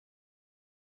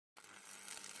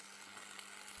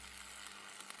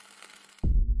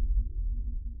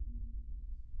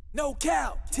No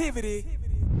captivity.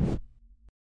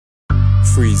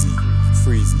 Freezy.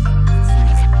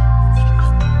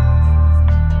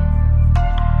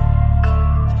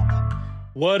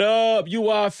 What up? You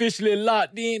are officially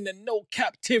locked in to No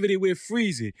Captivity with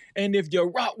Freezy. And if you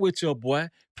rock with your boy,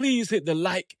 please hit the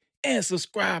like and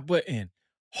subscribe button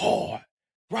hard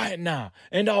right now.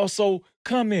 And also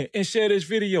comment and share this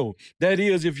video. That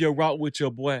is if you rock with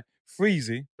your boy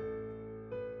Freezy.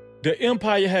 The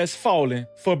empire has fallen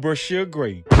for Bryshere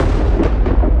Gray.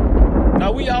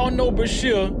 Now we all know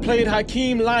Bryshere played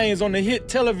Hakeem Lyons on the hit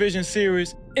television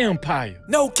series Empire.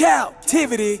 No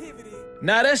captivity.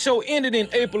 Now that show ended in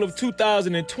April of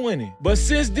 2020, but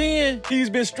since then,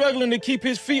 he's been struggling to keep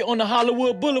his feet on the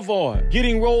Hollywood Boulevard,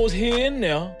 getting roles here and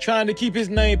there, trying to keep his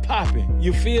name popping.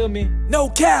 You feel me? No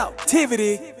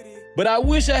captivity. But I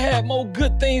wish I had more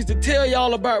good things to tell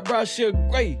y'all about Bryshere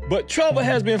Gray. But trouble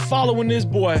has been following this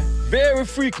boy very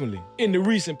frequently in the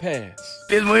recent past.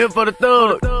 This one here for the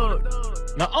thug.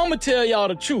 Now I'ma tell y'all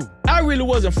the truth. I really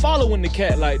wasn't following the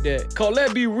cat like that, cause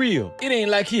let's be real, it ain't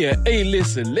like he an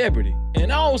A-list celebrity. And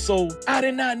also, I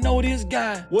did not know this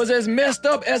guy was as messed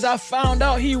up as I found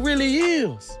out he really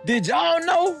is. Did y'all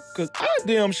know? Cause I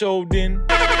damn sure didn't.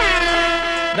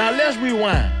 Now let's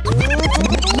rewind.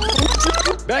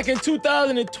 Back in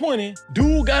 2020,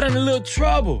 dude got in a little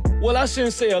trouble. Well, I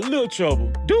shouldn't say a little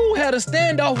trouble. Dude had a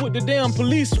standoff with the damn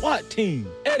police SWAT team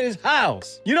at his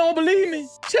house. You don't believe me?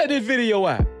 Check this video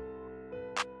out.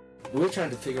 We're trying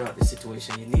to figure out the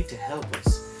situation. You need to help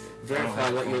us verify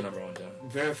what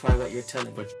you're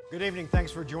telling. Good evening.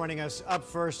 Thanks for joining us. Up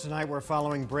first tonight, we're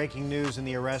following breaking news in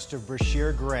the arrest of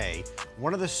Bryshere Gray,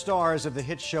 one of the stars of the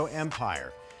hit show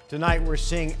Empire. Tonight, we're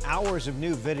seeing hours of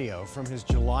new video from his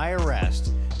July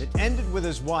arrest that ended with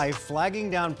his wife flagging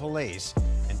down police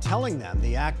and telling them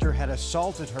the actor had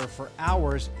assaulted her for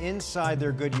hours inside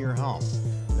their Goodyear home.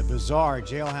 The bizarre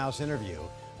jailhouse interview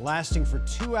lasting for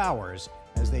 2 hours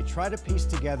as they try to piece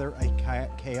together a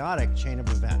chaotic chain of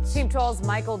events. Team 12's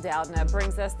Michael Doudna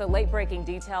brings us the late-breaking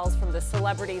details from the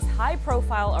celebrity's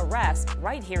high-profile arrest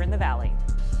right here in the Valley.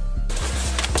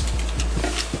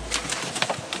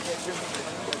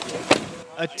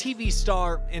 A TV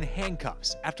star in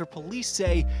handcuffs after police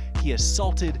say he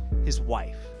assaulted his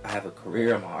wife. I have a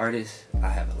career, I'm an artist, I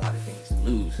have a lot of things to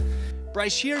lose.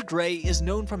 Bryshere Gray is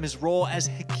known from his role as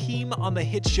Hakeem on the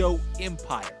hit show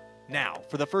Empire. Now,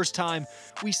 for the first time,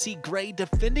 we see Gray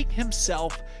defending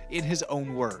himself in his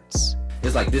own words.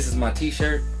 It's like, this is my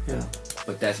t-shirt,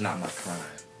 but that's not my crime,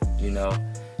 you know?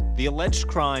 The alleged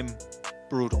crime,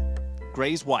 brutal.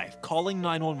 Gray's wife calling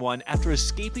 911 after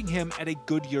escaping him at a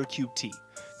Goodyear QT,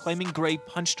 claiming Gray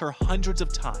punched her hundreds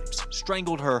of times,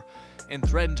 strangled her, and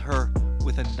threatened her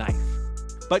with a knife.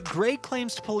 But Gray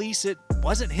claims to police it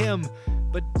wasn't him,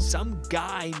 but some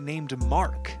guy named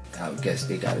Mark. I guess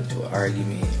they got into an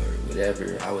argument or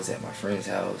whatever. I was at my friend's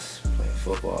house playing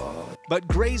football. But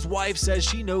Gray's wife says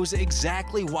she knows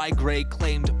exactly why Gray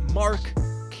claimed Mark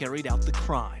carried out the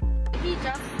crime. He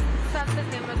just says the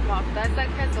name as Mark. That's like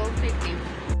his old fake name.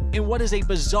 In what is a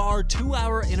bizarre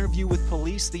 2-hour interview with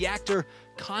police, the actor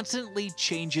constantly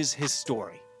changes his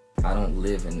story. I don't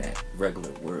live in that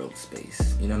regular world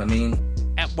space, you know what I mean?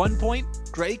 At one point,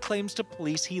 Gray claims to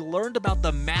police he learned about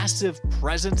the massive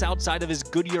presence outside of his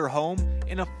Goodyear home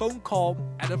in a phone call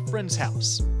at a friend's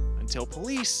house, until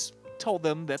police told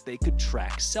them that they could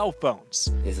track cell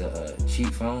phones. It's a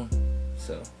cheap phone,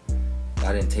 so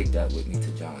I didn't take that with me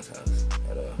to John's house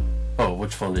at all. Oh,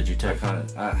 which phone did you take?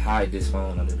 I hide this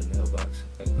phone under the mailbox,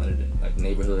 like under the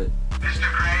neighborhood. Mr.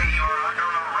 Gray, you are under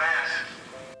arrest.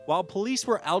 While police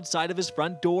were outside of his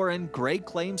front door and Gray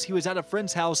claims he was at a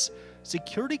friend's house,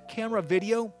 security camera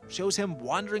video shows him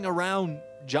wandering around,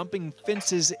 jumping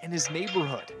fences in his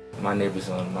neighborhood. My neighbors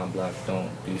on my block don't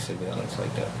do surveillance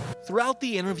like that. Throughout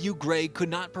the interview, Gray could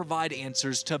not provide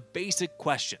answers to basic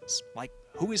questions, like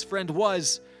who his friend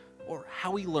was or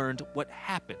how he learned what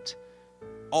happened,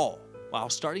 all while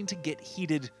starting to get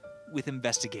heated with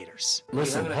investigators.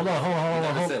 Listen, hold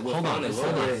on.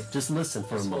 Just listen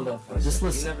for a moment. Just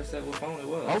listen. He never said what phone it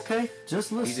was. Okay,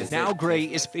 just listen. Now Gray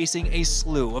is facing a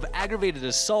slew of aggravated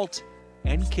assault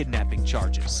and kidnapping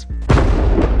charges.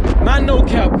 My no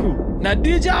cap crew. Now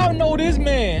did y'all know this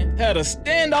man had a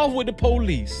standoff with the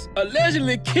police,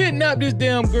 allegedly kidnapped his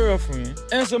damn girlfriend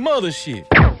and some other shit?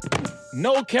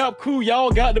 No cap crew,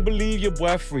 y'all got to believe your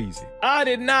boy Freezy. I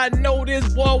did not know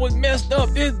this boy was messed up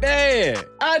this bad.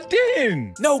 I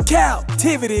didn't. No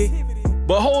captivity.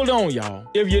 But hold on, y'all.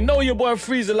 If you know your boy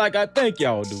Freezy like I think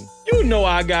y'all do, you know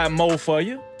I got more for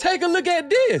you. Take a look at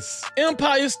this.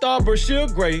 Empire star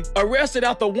Bryshere Gray arrested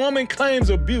after woman claims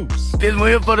abuse. This one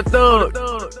here for the thug.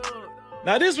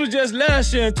 Now, this was just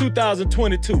last year in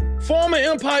 2022. Former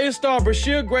Empire star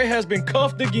Bryshere Gray has been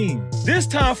cuffed again, this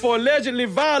time for allegedly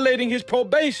violating his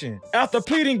probation after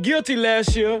pleading guilty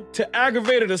last year to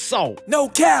aggravated assault. No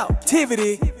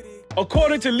captivity.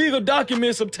 According to legal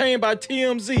documents obtained by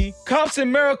TMZ, cops in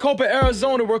Maricopa,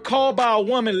 Arizona were called by a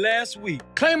woman last week,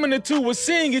 claiming the two were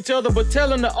seeing each other but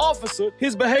telling the officer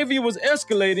his behavior was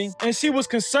escalating and she was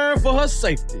concerned for her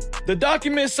safety. The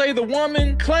documents say the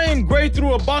woman claimed Gray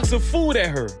threw a box of food at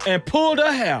her and pulled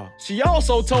her hair. She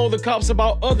also told the cops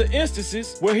about other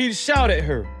instances where he'd shout at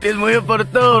her. This one here for the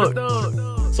thug.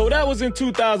 So that was in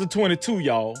 2022,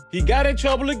 y'all. He got in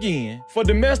trouble again for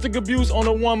domestic abuse on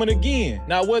a woman again.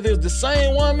 Now, whether it's the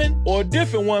same woman or a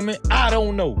different woman, I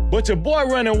don't know. But your boy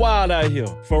running wild out here.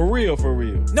 For real, for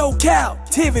real. No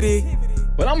captivity.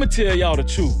 But I'ma tell y'all the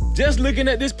truth. Just looking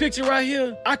at this picture right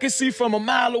here, I can see from a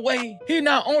mile away, he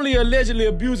not only allegedly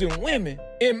abusing women,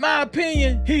 in my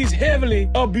opinion, he's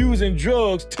heavily abusing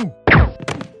drugs too.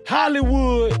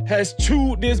 Hollywood has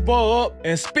chewed this boy up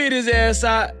and spit his ass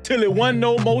out till it wasn't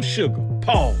no more sugar.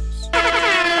 Pause.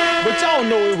 But y'all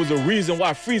know it was a reason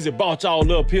why Freezy brought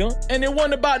y'all up here, and it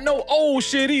wasn't about no old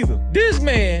shit either. This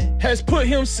man has put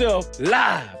himself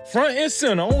live, front and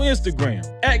center on Instagram,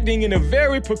 acting in a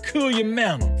very peculiar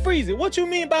manner. Freezy, what you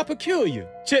mean by peculiar?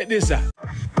 Check this out.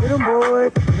 Get 'em boy,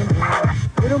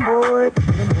 get 'em boy,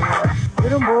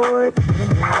 get 'em boy, get 'em boy,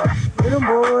 get 'em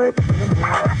boy,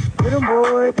 get 'em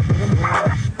boy,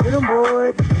 get 'em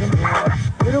boy,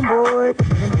 get 'em boy,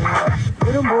 get 'em boy, get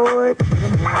 'em boy,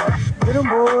 get 'em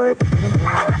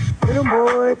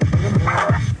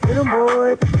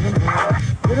boy,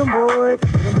 get 'em boy,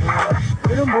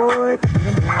 get 'em boy,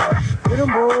 get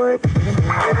 'em boy.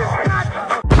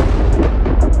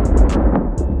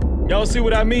 Y'all see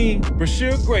what I mean?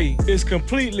 Bryshere Gray is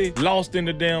completely lost in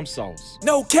the damn sauce.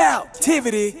 No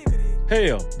captivity.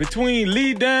 Hell, between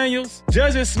Lee Daniels,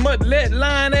 Judge Smollett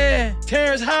lying ass,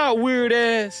 Terrence Howard weird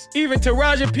ass, even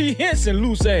Taraji P. Henson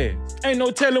loose ass. Ain't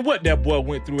no telling what that boy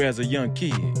went through as a young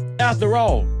kid. After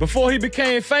all, before he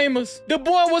became famous, the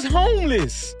boy was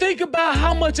homeless. Think about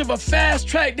how much of a fast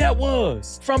track that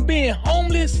was. From being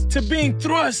homeless to being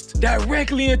thrust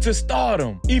directly into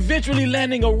stardom, eventually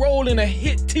landing a role in a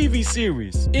hit TV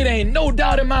series. It ain't no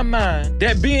doubt in my mind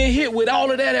that being hit with all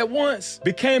of that at once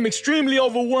became extremely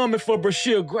overwhelming for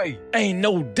Bryshere Gray. Ain't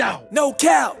no doubt. No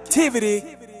captivity.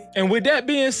 And with that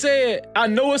being said, I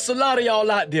know it's a lot of y'all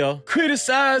out there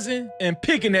criticizing and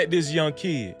picking at this young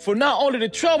kid for not only the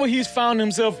trouble he's found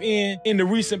himself in the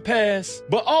recent past,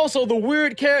 but also the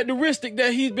weird characteristic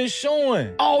that he's been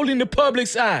showing, all in the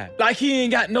public's eye, like he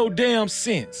ain't got no damn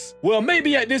sense. Well,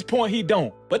 maybe at this point he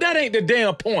don't, but that ain't the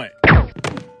damn point.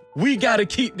 We gotta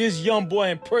keep this young boy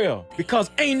in prayer because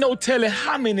ain't no telling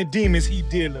how many demons he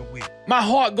dealing with. My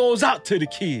heart goes out to the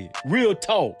kid, real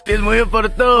talk. This one here for the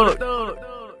thug.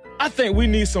 I think we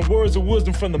need some words of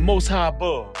wisdom from the Most High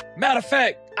above. Matter of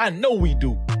fact, I know we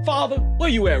do. Father, where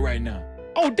you at right now?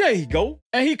 Oh, there he go.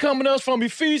 And he coming to us from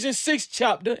Ephesians 6th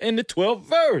chapter and the 12th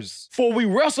verse. For we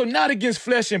wrestle not against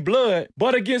flesh and blood,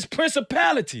 but against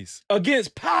principalities,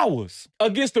 against powers,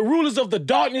 against the rulers of the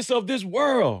darkness of this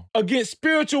world, against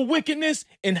spiritual wickedness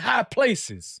in high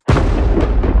places.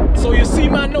 So you see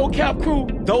my no-cap crew?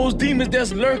 Those demons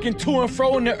that's lurking to and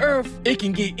fro in the earth, it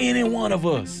can get any one of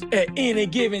us at any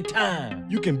given time.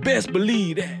 You can best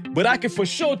believe that. But I can for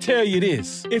sure tell you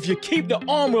this. If you keep the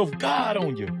armor of God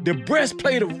on you, the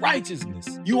breastplate of righteousness,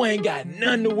 you ain't got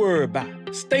nothing to worry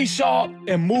about. Stay sharp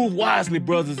and move wisely,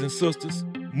 brothers and sisters.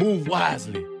 Move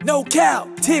wisely. No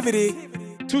captivity.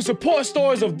 To support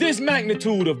stories of this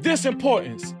magnitude, of this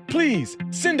importance, please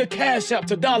send a cash app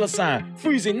to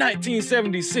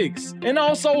 $Freezy1976. And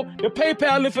also, the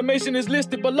PayPal information is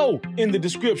listed below in the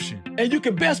description. And you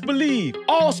can best believe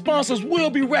all sponsors will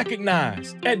be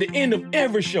recognized at the end of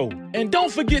every show. And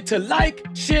don't forget to like,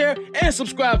 share, and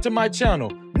subscribe to my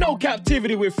channel. No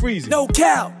Captivity with Freezy. No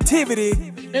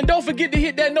captivity. And don't forget to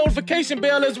hit that notification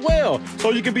bell as well, so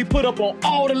you can be put up on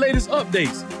all the latest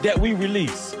updates that we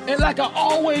release. And like I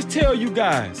always tell you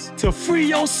guys, to free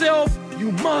yourself,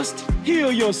 you must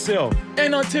heal yourself.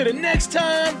 And until the next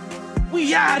time,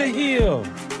 we outta here.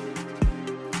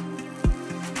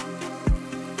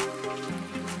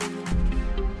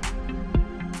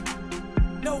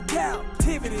 No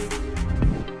captivity.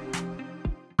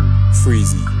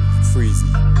 Freezy.